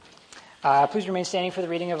Please remain standing for the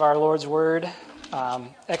reading of our Lord's Word.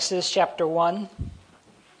 Exodus chapter 1.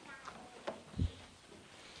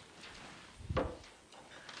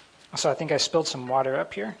 So I think I spilled some water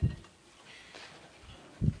up here.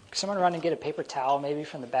 Can someone run and get a paper towel maybe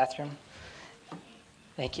from the bathroom?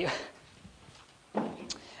 Thank you.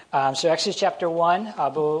 So Exodus chapter 1,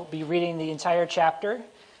 we'll be reading the entire chapter.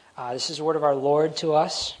 This is the word of our Lord to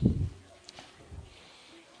us.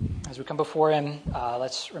 As we come before Him,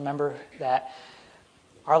 let's remember that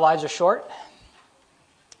our lives are short.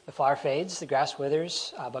 The flower fades, the grass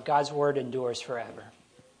withers, but God's word endures forever.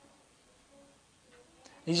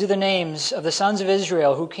 These are the names of the sons of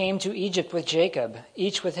Israel who came to Egypt with Jacob,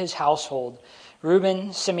 each with his household: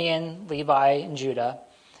 Reuben, Simeon, Levi, and Judah,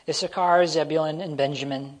 Issachar, Zebulun, and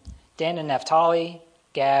Benjamin, Dan and Naphtali,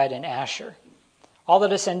 Gad, and Asher. All the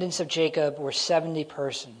descendants of Jacob were 70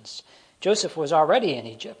 persons. Joseph was already in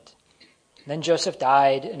Egypt. Then Joseph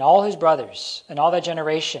died, and all his brothers, and all that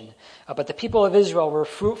generation. But the people of Israel were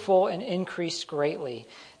fruitful and increased greatly.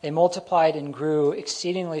 They multiplied and grew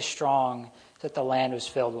exceedingly strong, so that the land was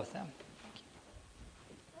filled with them.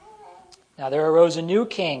 Now there arose a new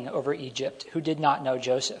king over Egypt, who did not know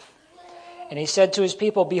Joseph. And he said to his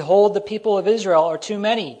people, "Behold, the people of Israel are too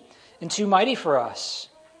many and too mighty for us.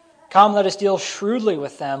 Come, let us deal shrewdly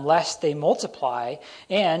with them, lest they multiply,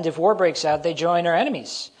 and if war breaks out, they join our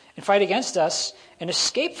enemies and fight against us and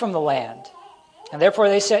escape from the land." And therefore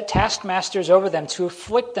they set taskmasters over them to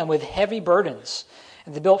afflict them with heavy burdens.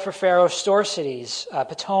 And they built for Pharaoh store cities,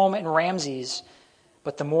 Pithom and Ramses.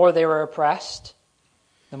 But the more they were oppressed,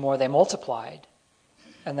 the more they multiplied,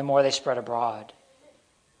 and the more they spread abroad.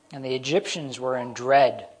 And the Egyptians were in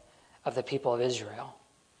dread of the people of Israel.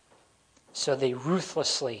 So they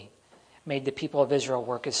ruthlessly made the people of Israel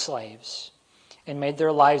work as slaves, and made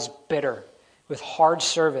their lives bitter with hard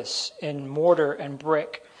service in mortar and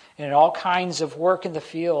brick, and in all kinds of work in the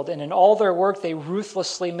field. And in all their work, they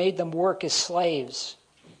ruthlessly made them work as slaves.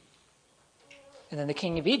 And then the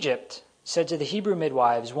king of Egypt said to the Hebrew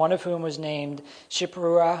midwives, one of whom was named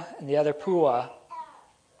Shiphrah and the other Puah,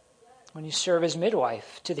 "When you serve as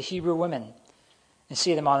midwife to the Hebrew women and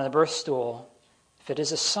see them on the birth stool, if it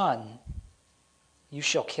is a son, you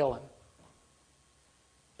shall kill him.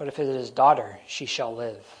 But if it is a daughter, she shall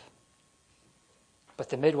live." But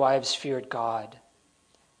the midwives feared God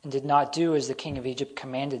and did not do as the king of Egypt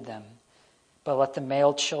commanded them, but let the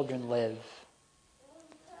male children live.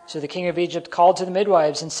 So the king of Egypt called to the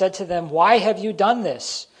midwives and said to them, "Why have you done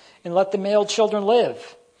this, and let the male children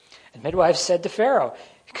live?" And midwives said to Pharaoh,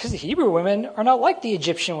 "Because the Hebrew women are not like the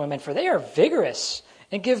Egyptian women, for they are vigorous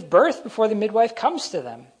and give birth before the midwife comes to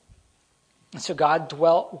them." And so God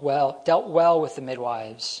dealt well with the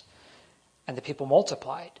midwives, and the people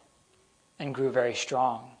multiplied and grew very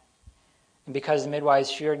strong. And because the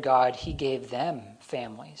midwives feared God, He gave them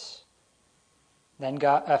families. Then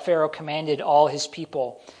Pharaoh commanded all his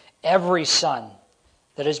people, "Every son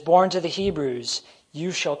that is born to the Hebrews,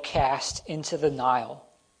 you shall cast into the Nile.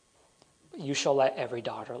 But you shall let every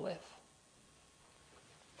daughter live."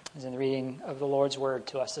 As in the reading of the Lord's word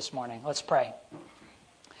to us this morning. Let's pray.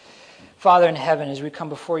 Father in heaven, as we come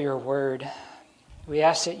before your word, we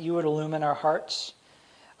ask that you would illumine our hearts,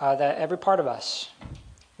 that every part of us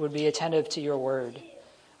would be attentive to your word,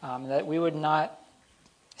 that we would not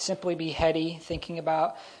simply be heady, thinking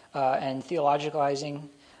about and theologicalizing,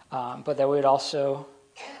 but that we would also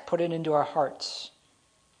put it into our hearts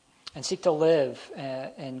and seek to live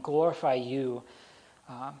and glorify you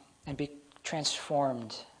and be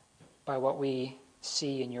transformed by what we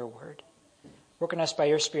see in your word. Work in us by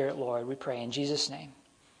your Spirit, Lord, we pray in Jesus' name.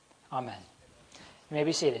 Amen. You may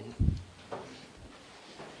be seated.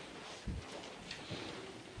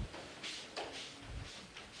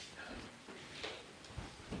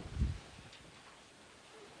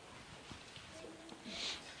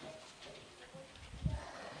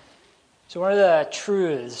 So one of the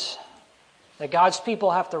truths that God's people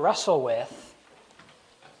have to wrestle with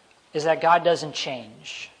is that God doesn't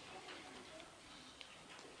change.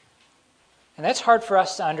 And that's hard for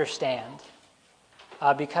us to understand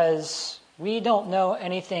because we don't know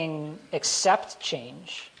anything except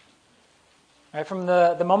change. Right? From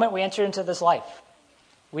the moment we enter into this life,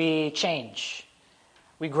 we change,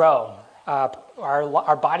 we grow,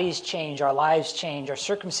 our bodies change, our lives change, our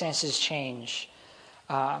circumstances change.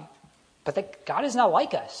 But God is not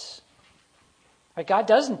like us. Right? God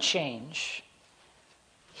doesn't change.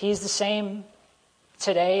 He's the same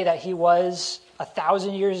today that He was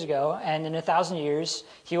 1,000 years ago, and in 1,000 years,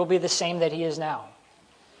 He will be the same that He is now.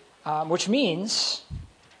 Which means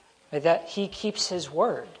that He keeps His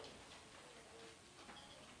word.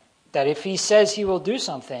 That if he says he will do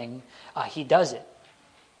something, he does it.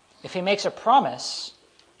 If he makes a promise,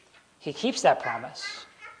 he keeps that promise.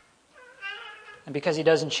 And because he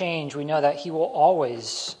doesn't change, we know that he will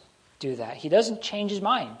always do that. He doesn't change his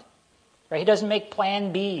mind. Right? He doesn't make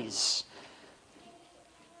plan Bs.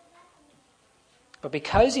 But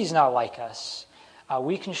because he's not like us,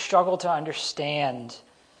 we can struggle to understand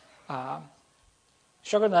him.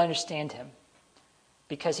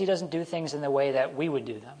 Because he doesn't do things in the way that we would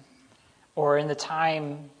do them. Or in the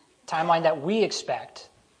timeline that we expect,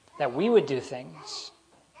 that we would do things.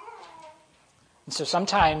 And so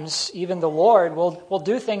sometimes even the Lord will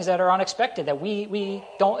do things that are unexpected, that we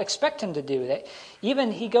don't expect him to do. That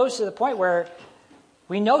even he goes to the point where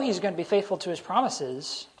we know he's going to be faithful to his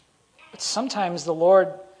promises, but sometimes the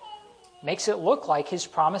Lord makes it look like his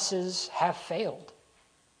promises have failed.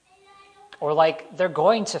 Or like they're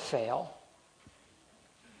going to fail.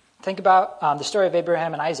 Think about the story of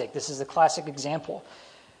Abraham and Isaac. This is a classic example.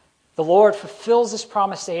 The Lord fulfills this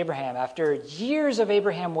promise to Abraham. After years of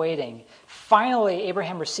Abraham waiting, finally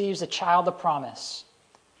Abraham receives the child of promise.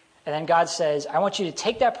 And then God says, I want you to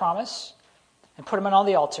take that promise and put him on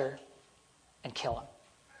the altar and kill him.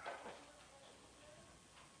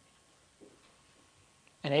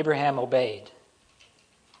 And Abraham obeyed.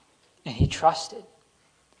 And he trusted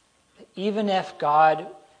that even if God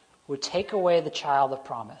would take away the child of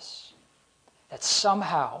promise, that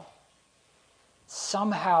somehow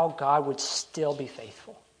God would still be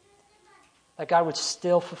faithful. That God would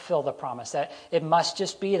still fulfill the promise. That it must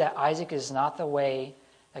just be that Isaac is not the way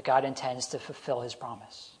that God intends to fulfill his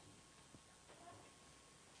promise.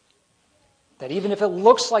 That even if it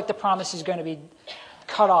looks like the promise is going to be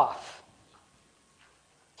cut off,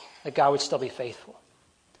 that God would still be faithful.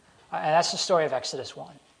 And that's the story of Exodus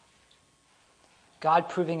 1. God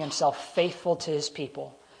proving himself faithful to his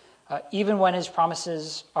people, even when his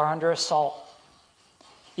promises are under assault.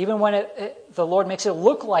 Even when the Lord makes it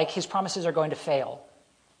look like his promises are going to fail,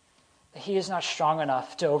 that he is not strong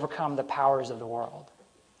enough to overcome the powers of the world.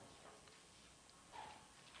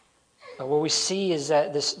 But what we see is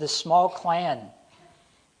that this small clan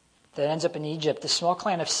that ends up in Egypt, the small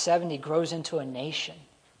clan of 70 grows into a nation.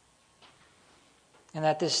 And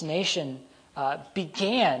that this nation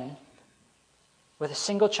began with a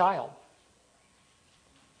single child,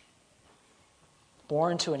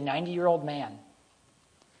 born to a 90-year-old man.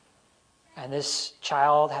 And this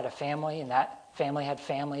child had a family, and that family had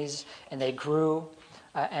families, and they grew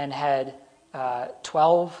and had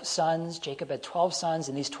 12 sons. Jacob had 12 sons,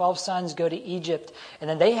 and these 12 sons go to Egypt, and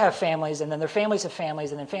then they have families, and then their families have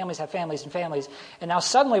families, and then families have families and families. And now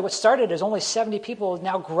suddenly what started as only 70 people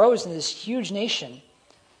now grows into this huge nation.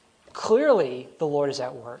 Clearly, the Lord is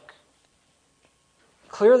at work.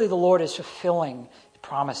 Clearly, the Lord is fulfilling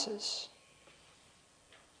promises.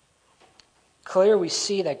 Clear, we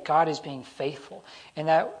see that God is being faithful, and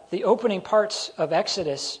that the opening parts of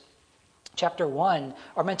Exodus chapter 1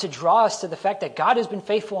 are meant to draw us to the fact that God has been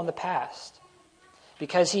faithful in the past,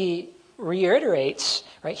 because he reiterates,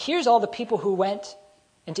 right, here's all the people who went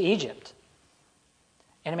into Egypt.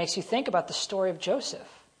 And it makes you think about the story of Joseph.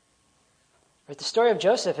 Right? The story of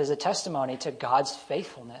Joseph is a testimony to God's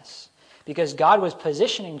faithfulness, because God was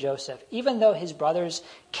positioning Joseph, even though his brothers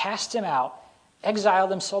cast him out,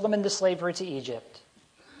 exiled him, sold him into slavery to Egypt,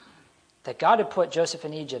 that God had put Joseph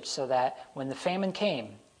in Egypt so that when the famine came,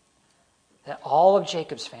 that all of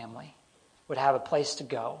Jacob's family would have a place to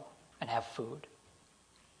go and have food.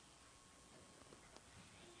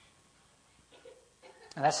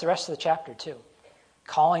 And that's the rest of the chapter too,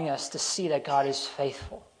 calling us to see that God is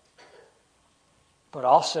faithful, but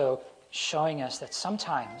also showing us that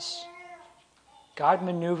sometimes God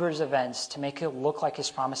maneuvers events to make it look like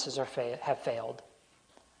his promises have failed,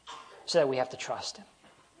 so that we have to trust him.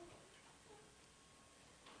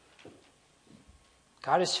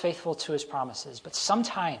 God is faithful to his promises, but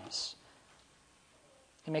sometimes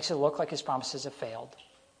he makes it look like his promises have failed,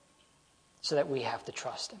 so that we have to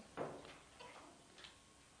trust him.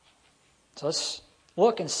 So let's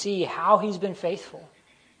look and see how he's been faithful.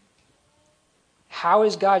 How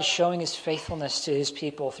is God showing his faithfulness to his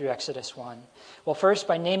people through Exodus 1? Well, first,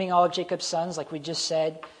 by naming all of Jacob's sons, like we just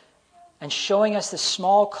said, and showing us this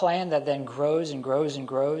small clan that then grows and grows and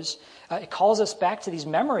grows. It calls us back to these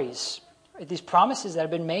memories, right? These promises that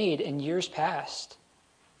have been made in years past.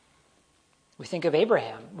 We think of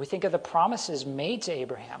Abraham. We think of the promises made to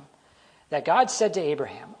Abraham, that God said to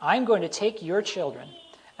Abraham, I'm going to take your children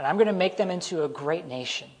and I'm going to make them into a great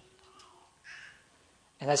nation.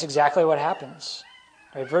 And that's exactly what happens.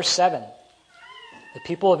 Right, verse 7. The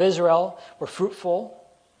people of Israel were fruitful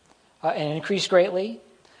and increased greatly.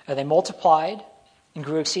 They multiplied and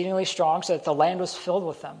grew exceedingly strong so that the land was filled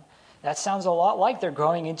with them. That sounds a lot like they're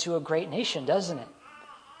growing into a great nation, doesn't it?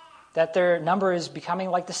 That their number is becoming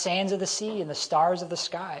like the sands of the sea and the stars of the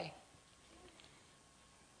sky.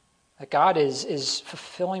 That God is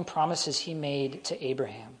fulfilling promises he made to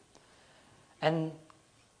Abraham. And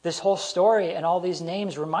this whole story and all these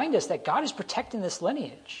names remind us that God is protecting this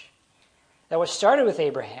lineage. That what started with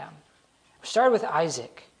Abraham, started with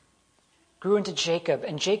Isaac, grew into Jacob,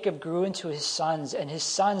 and Jacob grew into his sons, and his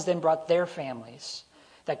sons then brought their families.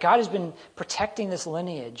 That God has been protecting this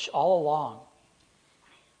lineage all along.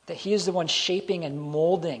 That he is the one shaping and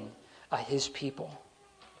molding his people.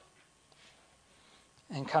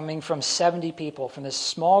 And coming from 70 people, from this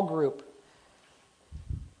small group,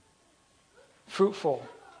 fruitful,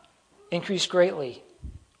 increased greatly,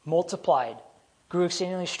 multiplied, grew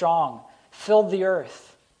exceedingly strong, filled the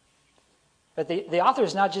earth. But the author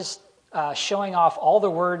is not just showing off all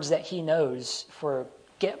the words that he knows for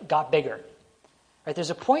got bigger. Right? There's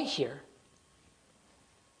a point here.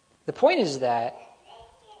 The point is that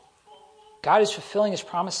God is fulfilling his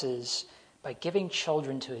promises by giving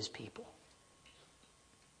children to his people.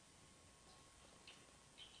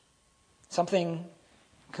 Something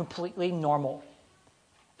completely normal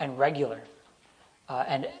and regular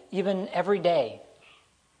and even every day.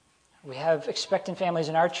 We have expectant families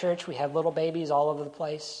in our church. We have little babies all over the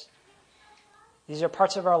place. These are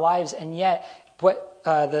parts of our lives, and yet what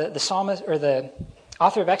the psalmist or the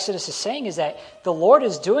author of Exodus is saying is that the Lord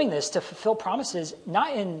is doing this to fulfill promises,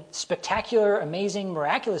 not in spectacular, amazing,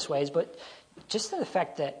 miraculous ways, but just in the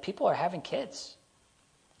fact that people are having kids,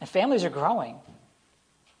 and families are growing,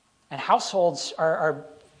 and households are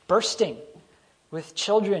bursting with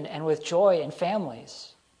children and with joy and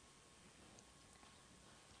families.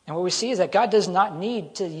 And what we see is that God does not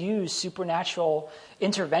need to use supernatural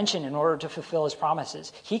intervention in order to fulfill his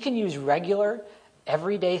promises. He can use regular,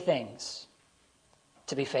 everyday things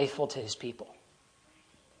to be faithful to his people.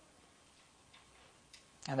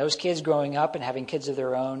 And those kids growing up and having kids of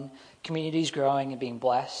their own, communities growing and being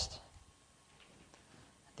blessed,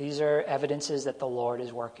 these are evidences that the Lord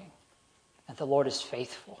is working, that the Lord is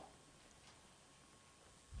faithful.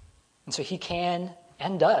 And so he can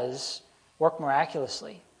and does work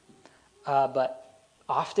miraculously. But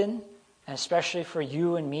often, and especially for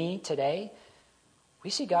you and me today, we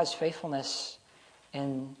see God's faithfulness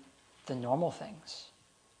in the normal things,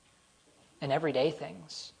 in everyday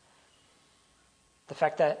things. The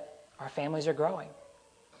fact that our families are growing.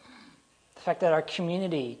 The fact that our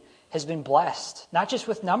community has been blessed, not just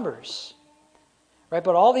with numbers, right?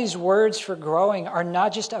 But all these words for growing are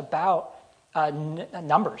not just about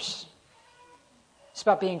numbers. It's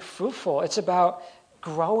about being fruitful. It's about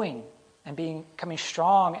growing and becoming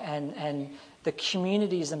strong, and the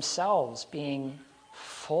communities themselves being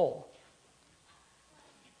full.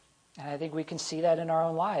 And I think we can see that in our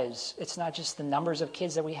own lives. It's not just the numbers of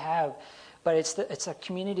kids that we have, but it's the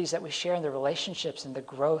communities that we share and the relationships and the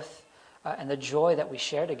growth and the joy that we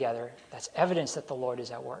share together. That's evidence that the Lord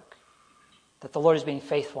is at work, that the Lord is being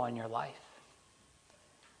faithful in your life.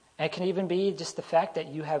 And it can even be just the fact that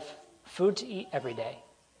you have food to eat every day,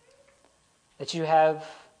 that you have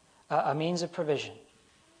a means of provision,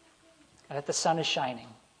 and that the sun is shining.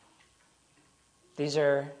 These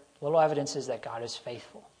are little evidences that God is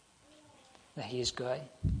faithful, that he is good.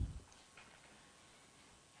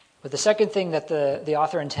 But the second thing that the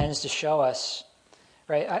author intends to show us,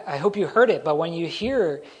 right, I hope you heard it, but when you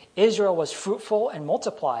hear Israel was fruitful and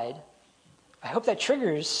multiplied, I hope that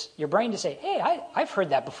triggers your brain to say, hey, I've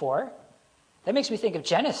heard that before. That makes me think of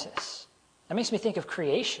Genesis. That makes me think of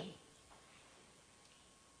creation.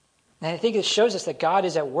 And I think it shows us that God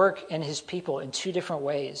is at work in his people in two different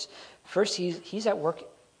ways. First, he's at work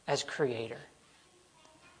as creator.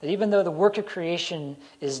 That even though the work of creation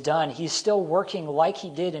is done, he's still working like he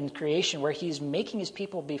did in creation, where he's making his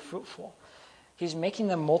people be fruitful. He's making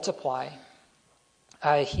them multiply.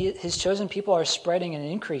 His chosen people are spreading and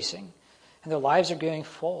increasing, and their lives are getting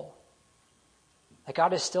full. That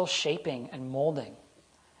God is still shaping and molding.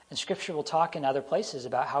 And Scripture will talk in other places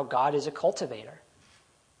about how God is a cultivator.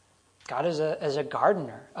 God is a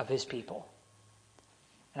gardener of his people.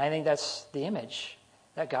 And I think that's the image,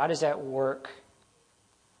 that God is at work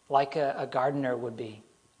like a gardener would be,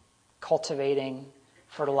 cultivating,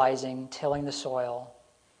 fertilizing, tilling the soil.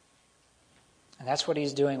 And that's what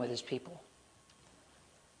he's doing with his people.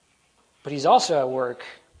 But he's also at work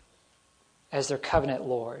as their covenant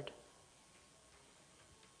Lord.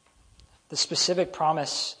 The specific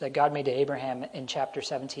promise that God made to Abraham in chapter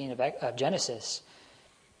 17 of Genesis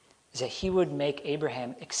is that he would make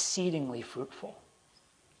Abraham exceedingly fruitful.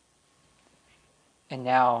 And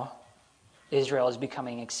now Israel is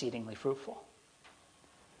becoming exceedingly fruitful.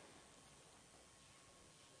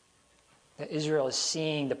 That Israel is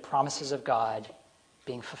seeing the promises of God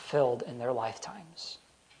being fulfilled in their lifetimes.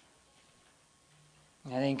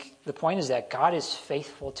 And I think the point is that God is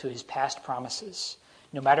faithful to his past promises,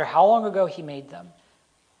 no matter how long ago he made them,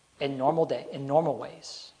 in normal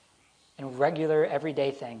ways, in regular,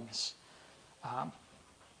 everyday things.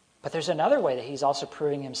 But there's another way that he's also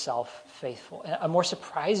proving himself faithful, a more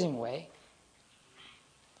surprising way.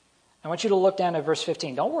 I want you to look down at verse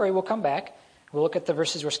 15. Don't worry, we'll come back. We'll look at the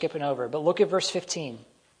verses we're skipping over. But look at verse 15.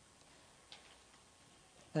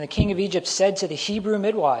 And the king of Egypt said to the Hebrew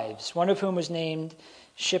midwives, one of whom was named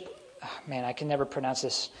I can never pronounce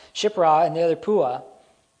this, Shiphrah, and the other Puah,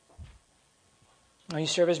 you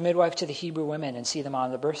serve as midwife to the Hebrew women and see them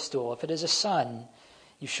on the birth stool. If it is a son,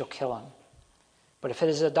 you shall kill him. But if it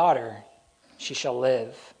is a daughter, she shall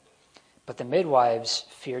live. But the midwives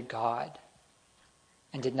feared God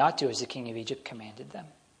and did not do as the king of Egypt commanded them.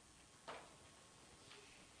 I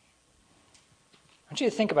want you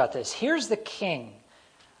to think about this. Here's the king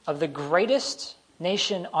of the greatest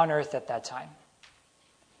nation on earth at that time.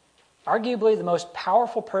 Arguably the most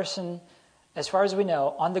powerful person, as far as we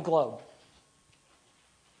know, on the globe.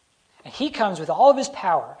 And he comes with all of his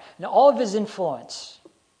power and all of his influence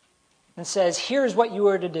and says, here's what you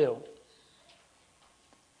are to do.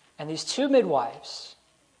 And these two midwives,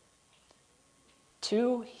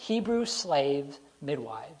 two Hebrew slave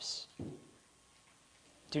midwives,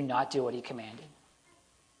 do not do what he commanded.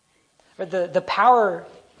 But the power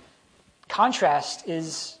contrast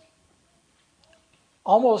is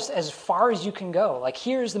almost as far as you can go. Like,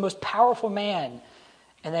 here's the most powerful man,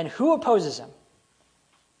 and then who opposes him?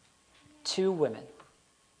 Two women.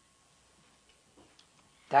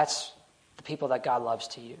 That's the people that God loves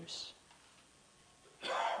to use.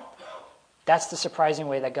 That's the surprising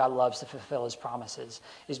way that God loves to fulfill his promises,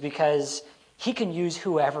 is because he can use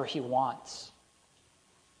whoever he wants.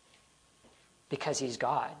 Because he's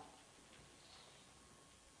God.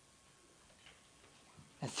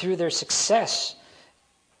 And through their success,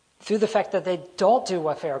 through the fact that they don't do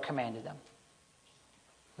what Pharaoh commanded them,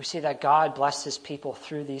 we see that God blessed his people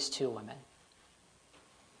through these two women.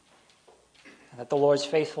 And that the Lord's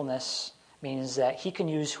faithfulness means that he can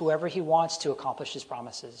use whoever he wants to accomplish his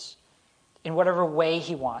promises, in whatever way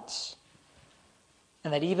he wants.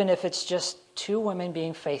 And that even if it's just two women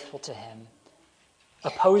being faithful to him,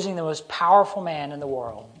 opposing the most powerful man in the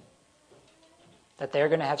world, that they're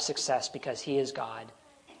going to have success because he is God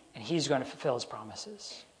and he's going to fulfill his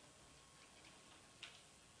promises.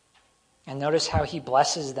 And notice how he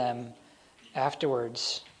blesses them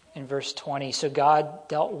afterwards in verse 20. So God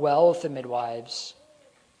dealt well with the midwives,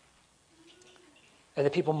 and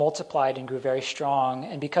the people multiplied and grew very strong.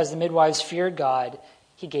 And because the midwives feared God,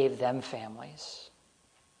 he gave them families.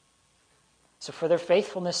 So for their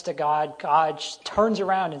faithfulness to God, God turns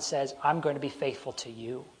around and says, I'm going to be faithful to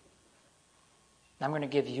you. And I'm going to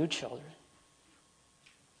give you children.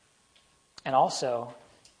 And also,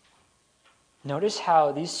 notice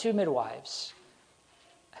how these two midwives,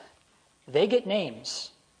 they get names.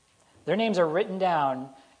 Their names are written down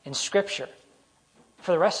in Scripture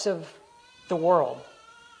for the rest of the world.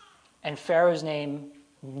 And Pharaoh's name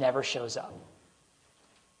never shows up.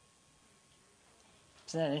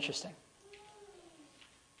 Isn't that interesting?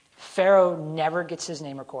 Pharaoh never gets his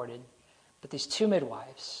name recorded. But these two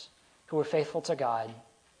midwives who were faithful to God,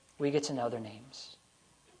 we get to know their names.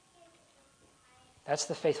 That's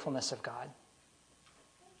the faithfulness of God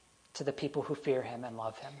to the people who fear him and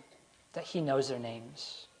love him, that he knows their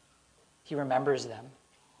names, he remembers them,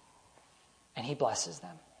 and he blesses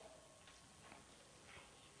them.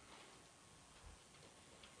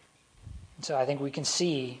 And so I think we can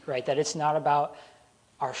see, right, that it's not about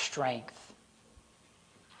our strength.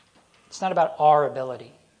 It's not about our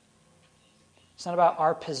ability. It's not about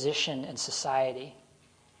our position in society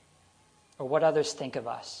or what others think of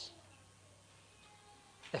us.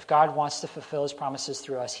 If God wants to fulfill his promises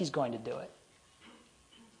through us, he's going to do it.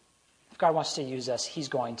 If God wants to use us, he's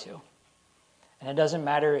going to. And it doesn't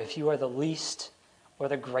matter if you are the least or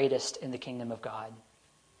the greatest in the kingdom of God.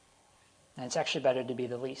 And it's actually better to be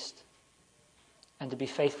the least and to be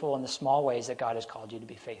faithful in the small ways that God has called you to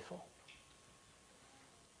be faithful.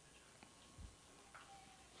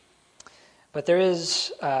 But there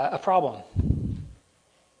is a problem.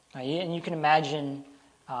 And you can imagine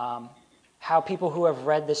how people who have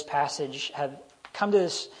read this passage have come to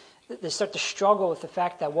this, they start to struggle with the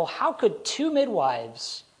fact that, well, how could two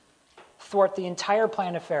midwives thwart the entire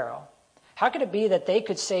plan of Pharaoh? How could it be that they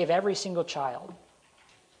could save every single child?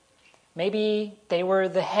 Maybe they were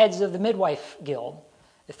the heads of the midwife guild,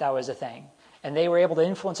 if that was a thing. and they were able to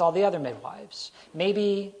influence all the other midwives.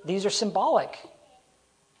 Maybe these are symbolic,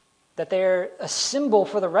 that they're a symbol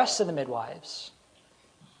for the rest of the midwives.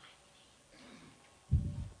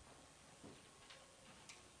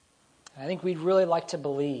 I think we'd really like to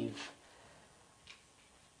believe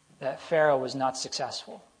that Pharaoh was not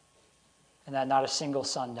successful and that not a single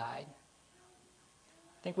son died.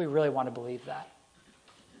 I think we really want to believe that.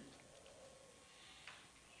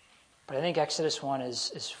 But I think Exodus 1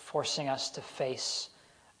 is forcing us to face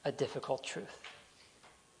a difficult truth.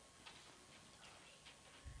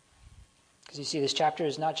 Because you see, this chapter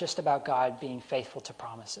is not just about God being faithful to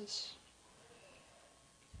promises.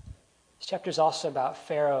 This chapter is also about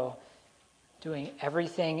Pharaoh doing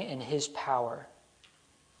everything in his power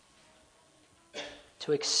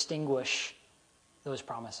to extinguish those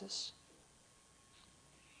promises.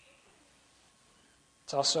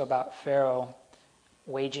 It's also about Pharaoh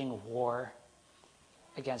waging war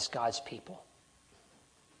against God's people.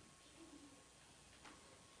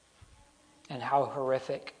 And how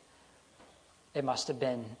horrific it must have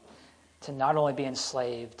been to not only be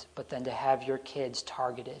enslaved, but then to have your kids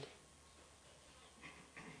targeted.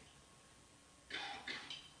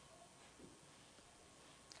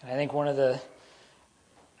 And I think one of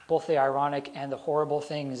both the ironic and the horrible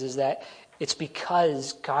things is that it's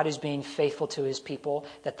because God is being faithful to his people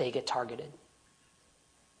that they get targeted.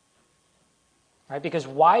 Right? Because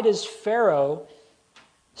why does Pharaoh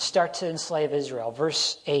start to enslave Israel?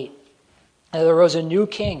 Verse 8, and there arose a new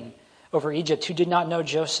king over Egypt who did not know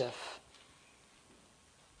Joseph.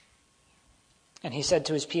 And he said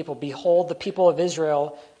to his people, behold, the people of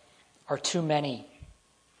Israel are too many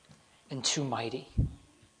and too mighty.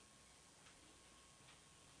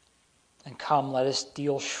 And come, let us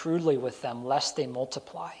deal shrewdly with them, lest they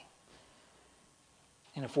multiply.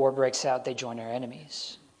 And if war breaks out, they join our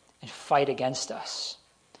enemies and fight against us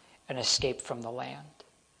and escape from the land.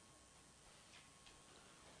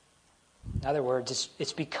 In other words,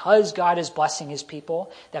 it's because God is blessing his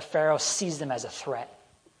people that Pharaoh sees them as a threat.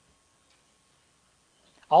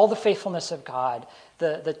 All the faithfulness of God,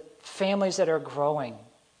 the families that are growing,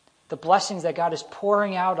 the blessings that God is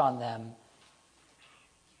pouring out on them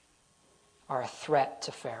are a threat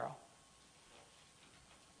to Pharaoh.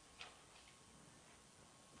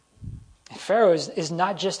 And Pharaoh is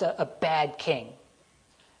not just a bad king.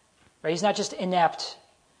 Right? He's not just inept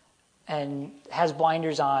and has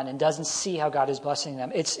blinders on and doesn't see how God is blessing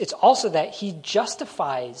them. It's also that he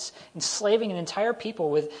justifies enslaving an entire people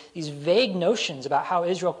with these vague notions about how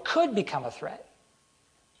Israel could become a threat.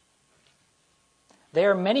 They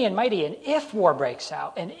are many and mighty, and if war breaks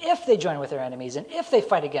out, and if they join with their enemies, and if they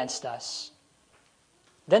fight against us,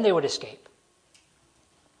 then they would escape.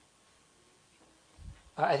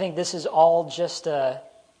 I think this is all just a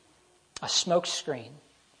smoke screen.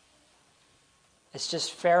 It's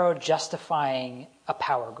just Pharaoh justifying a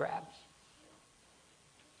power grab.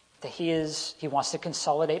 That he wants to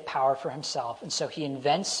consolidate power for himself, and so he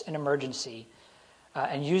invents an emergency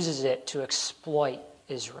and uses it to exploit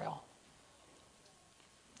Israel,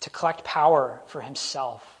 to collect power for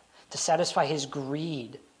himself, to satisfy his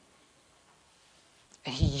greed.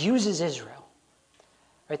 And he uses Israel.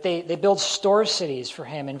 Right? They build store cities for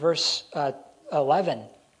him in verse 11.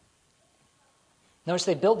 Notice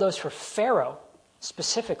they build those for Pharaoh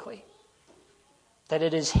specifically. That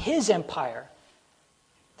it is his empire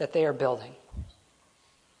that they are building.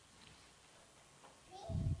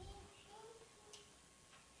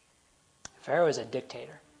 Pharaoh is a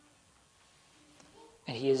dictator.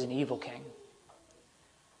 And he is an evil king.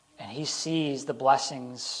 And he sees the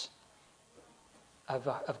blessings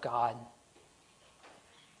of God.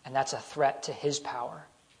 And that's a threat to his power.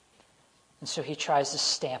 And so he tries to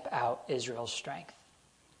stamp out Israel's strength.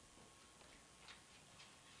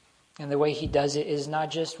 And the way he does it is not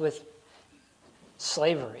just with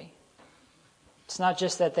slavery. It's not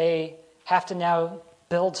just that they have to now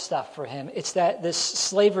build stuff for him. It's that this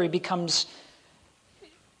slavery becomes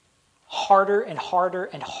harder and harder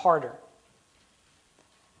and harder.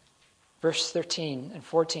 Verse 13 and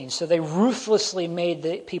 14. So they ruthlessly made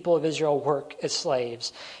the people of Israel work as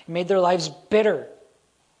slaves, and made their lives bitter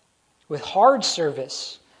with hard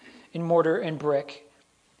service in mortar and brick,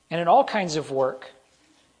 and in all kinds of work.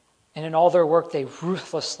 And in all their work, they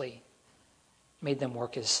ruthlessly made them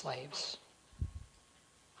work as slaves.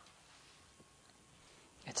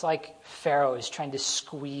 It's like Pharaoh is trying to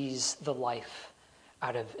squeeze the life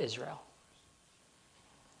out of Israel.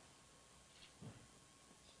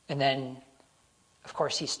 And then, of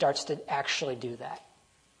course, he starts to actually do that.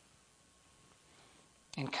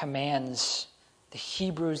 And commands the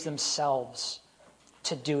Hebrews themselves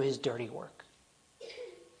to do his dirty work.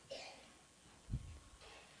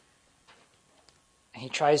 And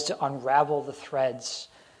he tries to unravel the threads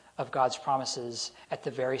of God's promises at the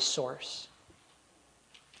very source.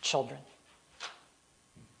 Children.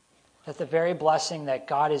 That the very blessing that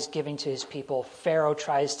God is giving to his people, Pharaoh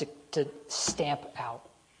tries to stamp out.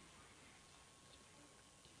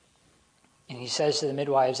 And he says to the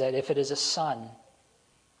midwives that if it is a son,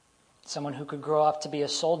 someone who could grow up to be a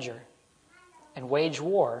soldier and wage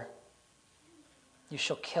war, you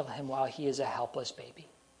shall kill him while he is a helpless baby.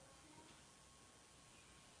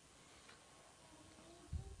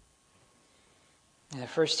 And at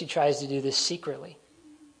first he tries to do this secretly.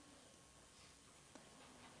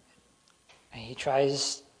 And he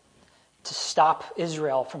tries to stop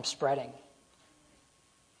Israel from spreading.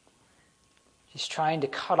 He's trying to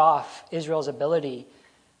cut off Israel's ability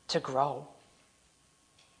to grow.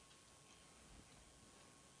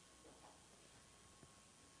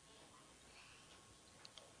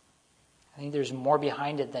 I think there's more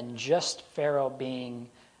behind it than just Pharaoh being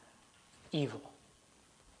evil.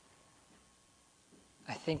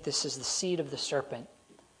 I think this is the seed of the serpent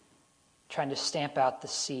trying to stamp out the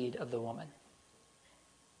seed of the woman.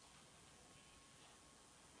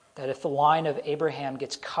 That if the line of Abraham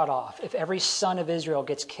gets cut off, if every son of Israel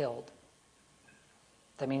gets killed,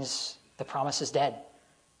 that means the promise is dead.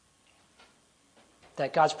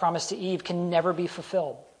 That God's promise to Eve can never be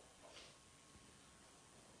fulfilled.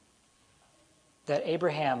 That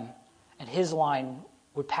Abraham and his line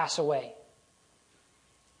would pass away.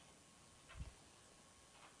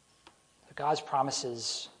 God's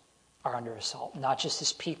promises are under assault. Not just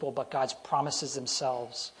his people, but God's promises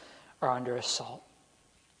themselves are under assault.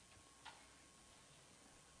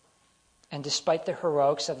 And despite the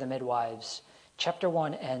heroics of the midwives, chapter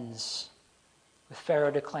 1 ends with Pharaoh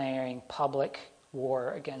declaring public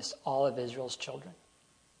war against all of Israel's children.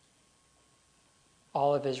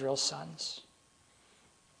 All of Israel's sons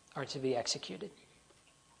are to be executed.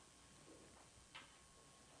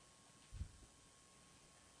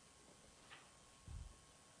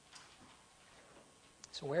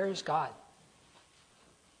 So where is God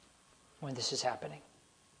when this is happening?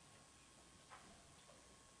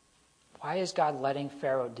 Why is God letting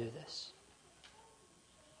Pharaoh do this?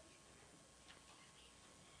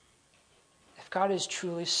 If God is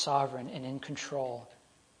truly sovereign and in control,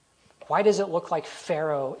 why does it look like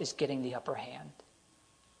Pharaoh is getting the upper hand?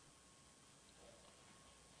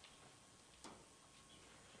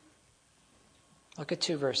 Look at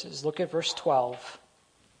two verses. Look at verse 12,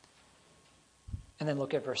 and then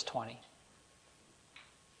look at verse 20.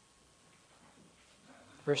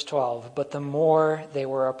 Verse 12, but the more they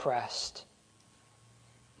were oppressed,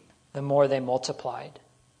 the more they multiplied,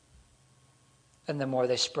 and the more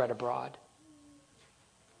they spread abroad.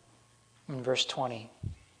 In verse 20,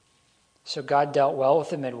 so God dealt well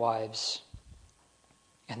with the midwives,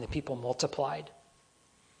 and the people multiplied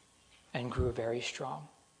and grew very strong.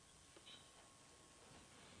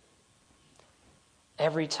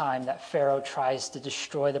 Every time that Pharaoh tries to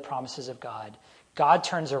destroy the promises of God, God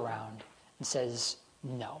turns around and says,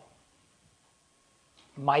 no,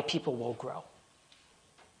 my people will grow.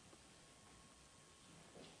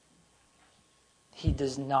 He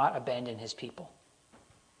does not abandon his people.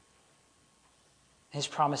 His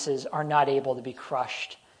promises are not able to be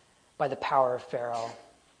crushed by the power of Pharaoh.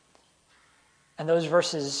 And those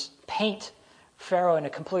verses paint Pharaoh in a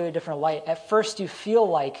completely different light. At first you feel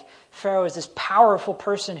like Pharaoh is this powerful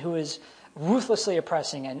person who is ruthlessly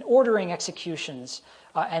oppressing and ordering executions,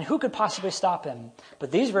 and who could possibly stop him?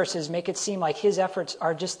 But these verses make it seem like his efforts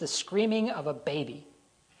are just the screaming of a baby.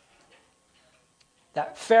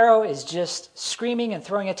 That Pharaoh is just screaming and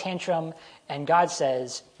throwing a tantrum, and God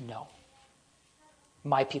says, no,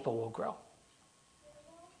 my people will grow.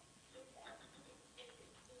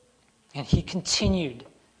 And he continued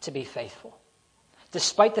to be faithful,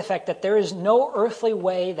 despite the fact that there is no earthly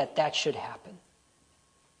way that that should happen.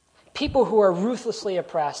 People who are ruthlessly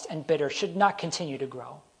oppressed and bitter should not continue to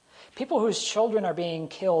grow. People whose children are being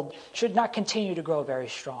killed should not continue to grow very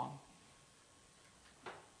strong.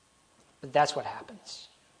 But that's what happens,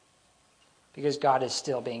 because God is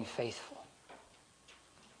still being faithful.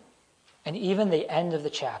 And even the end of the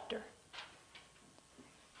chapter,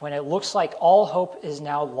 when it looks like all hope is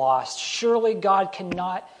now lost, surely God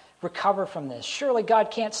cannot recover from this. Surely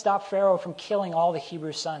God can't stop Pharaoh from killing all the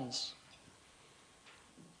Hebrew sons.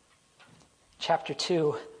 Chapter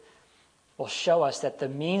 2 will show us that the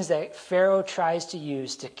means that Pharaoh tries to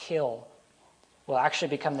use to kill will actually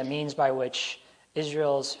become the means by which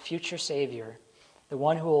Israel's future Savior, the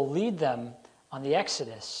one who will lead them on the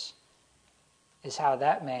Exodus, is how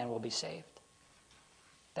that man will be saved.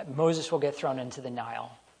 That Moses will get thrown into the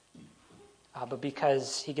Nile. But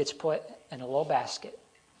because he gets put in a little basket,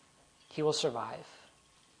 he will survive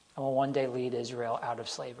and will one day lead Israel out of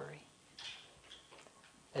slavery.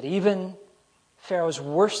 That even Pharaoh's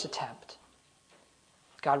worst attempt,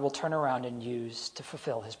 God will turn around and use to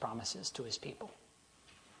fulfill his promises to his people.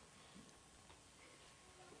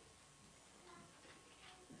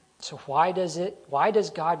 So why does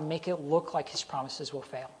God make it look like his promises will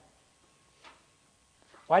fail?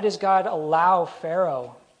 Why does God allow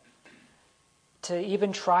Pharaoh to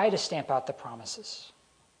even try to stamp out the promises?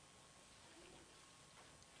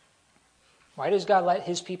 Why does God let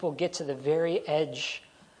his people get to the very edge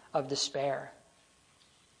of despair?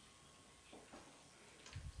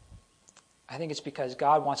 I think it's because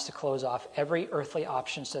God wants to close off every earthly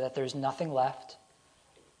option so that there's nothing left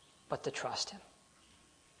but to trust him.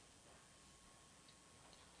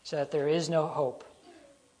 So that there is no hope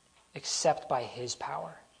except by his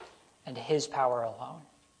power and his power alone.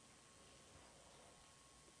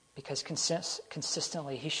 Because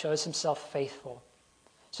consistently he shows himself faithful.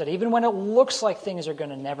 So that even when it looks like things are going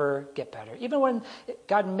to never get better, even when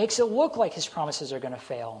God makes it look like his promises are going to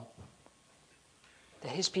fail, that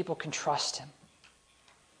his people can trust him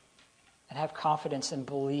and have confidence and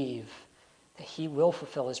believe that he will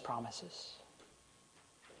fulfill his promises.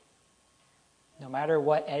 No matter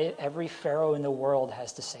what every Pharaoh in the world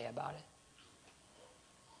has to say about it.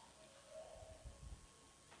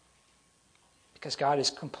 Because God is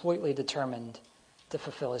completely determined to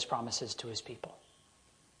fulfill his promises to his people.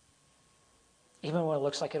 Even when it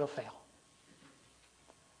looks like it'll fail.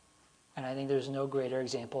 And I think there's no greater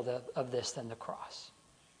example of this than the cross.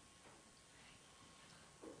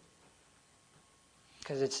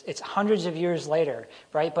 Because it's hundreds of years later,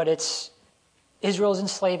 right? But Israel's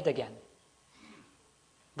enslaved again.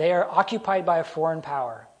 They are occupied by a foreign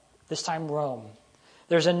power, this time Rome.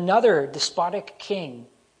 There's another despotic king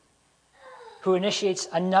who initiates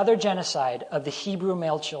another genocide of the Hebrew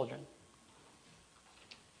male children.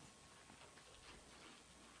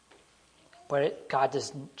 But God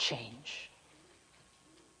doesn't change.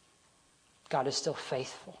 God is still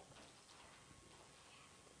faithful.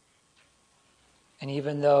 And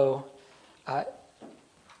even though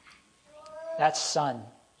that son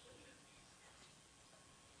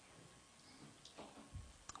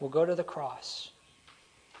will go to the cross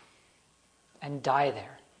and die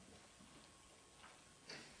there,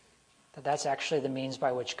 that's actually the means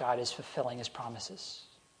by which God is fulfilling his promises.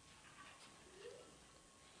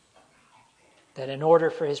 That in order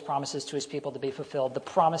for his promises to his people to be fulfilled, the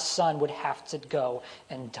promised son would have to go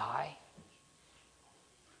and die.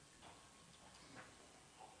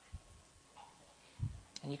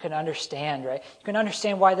 And you can understand, right? You can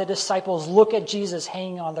understand why the disciples look at Jesus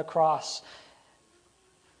hanging on the cross.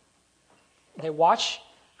 They watch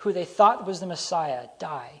who they thought was the Messiah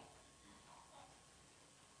die.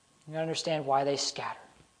 You understand why they scatter.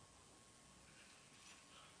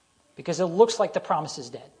 Because it looks like the promise is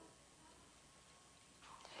dead.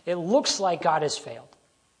 It looks like God has failed.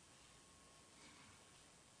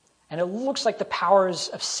 And it looks like the powers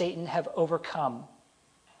of Satan have overcome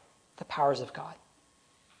the powers of God.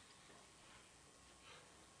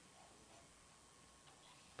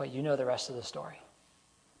 But you know the rest of the story.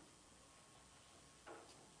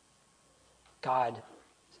 God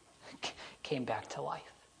came back to life.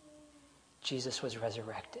 Jesus was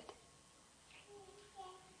resurrected.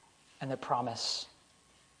 And the promise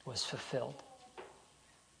was fulfilled.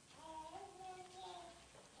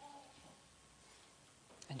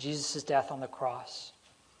 And Jesus' death on the cross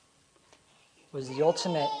was the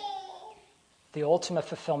ultimate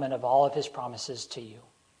fulfillment of all of his promises to you.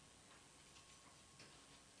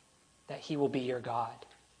 That he will be your God.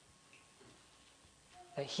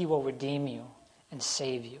 That he will redeem you and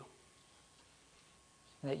save you.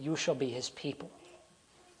 And that you shall be his people.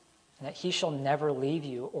 And that he shall never leave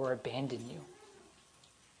you or abandon you.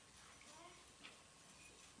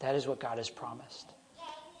 That is what God has promised.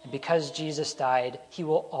 And because Jesus died, he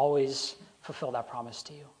will always fulfill that promise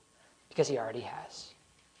to you. Because he already has.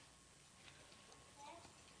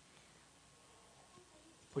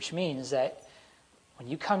 Which means that when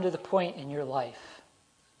you come to the point in your life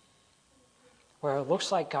where it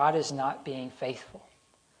looks like God is not being faithful,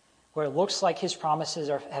 where it looks like his promises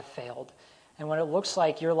have failed, and when it looks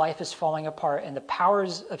like your life is falling apart and the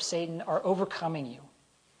powers of Satan are overcoming you,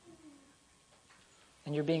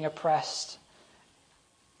 and you're being oppressed,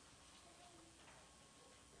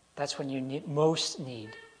 that's when you most need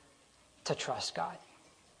to trust God.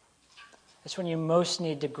 That's when you most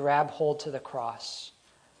need to grab hold to the cross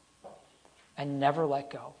and never let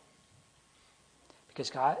go.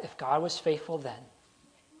 Because if God was faithful then,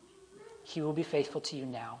 he will be faithful to you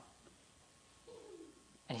now.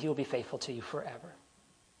 and he will be faithful to you forever.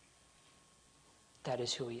 That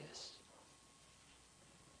is who he is.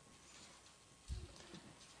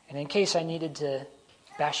 And in case I needed to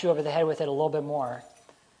bash you over the head with it a little bit more,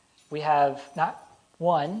 we have not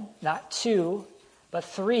one, not two, but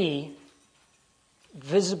three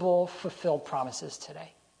visible, fulfilled promises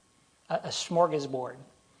today. A smorgasbord.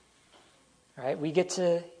 All right, we get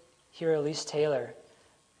to hear Elise Taylor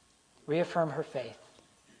reaffirm her faith.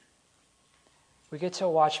 We get to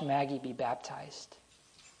watch Maggie be baptized.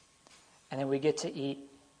 And then we get to eat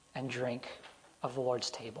and drink of the Lord's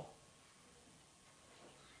table.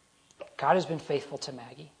 God has been faithful to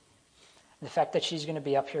Maggie. And the fact that she's going to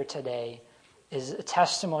be up here today is a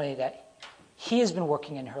testimony that he has been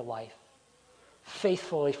working in her life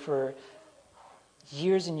faithfully for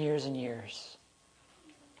years and years and years.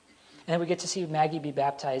 And then we get to see Maggie be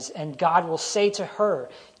baptized, and God will say to her,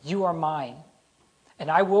 "You are mine,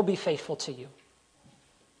 and I will be faithful to you."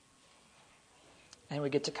 And we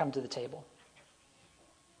get to come to the table.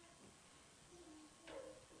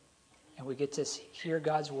 And we get to hear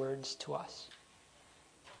God's words to us.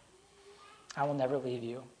 I will never leave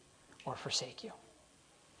you or forsake you.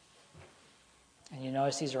 And you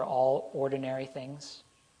notice these are all ordinary things.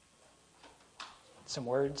 Some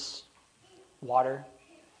words, water,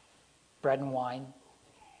 bread and wine.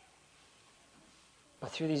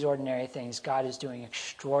 But through these ordinary things, God is doing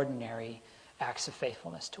extraordinary acts of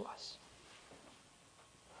faithfulness to us.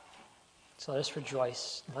 So let us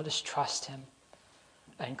rejoice, let us trust him,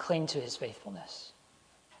 and cling to his faithfulness.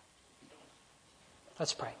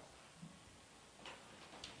 Let's pray.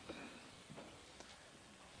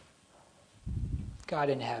 God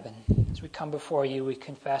in heaven, as we come before you, we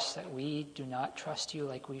confess that we do not trust you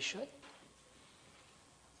like we should.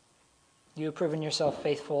 You have proven yourself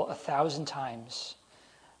faithful 1,000 times,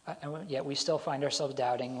 and yet we still find ourselves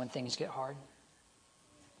doubting when things get hard.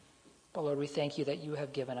 But Lord, we thank you that you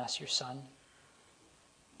have given us your Son,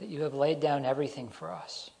 that you have laid down everything for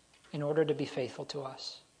us in order to be faithful to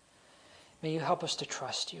us. May you help us to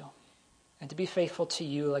trust you and to be faithful to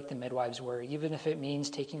you like the midwives were, even if it means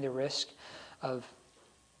taking the risk of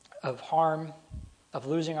harm, of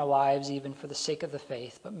losing our lives even for the sake of the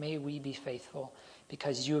faith. But may we be faithful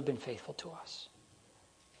because you have been faithful to us.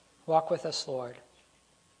 Walk with us, Lord.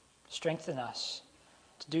 Strengthen us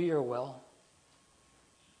to do your will.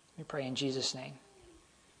 We pray in Jesus' name.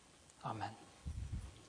 Amen.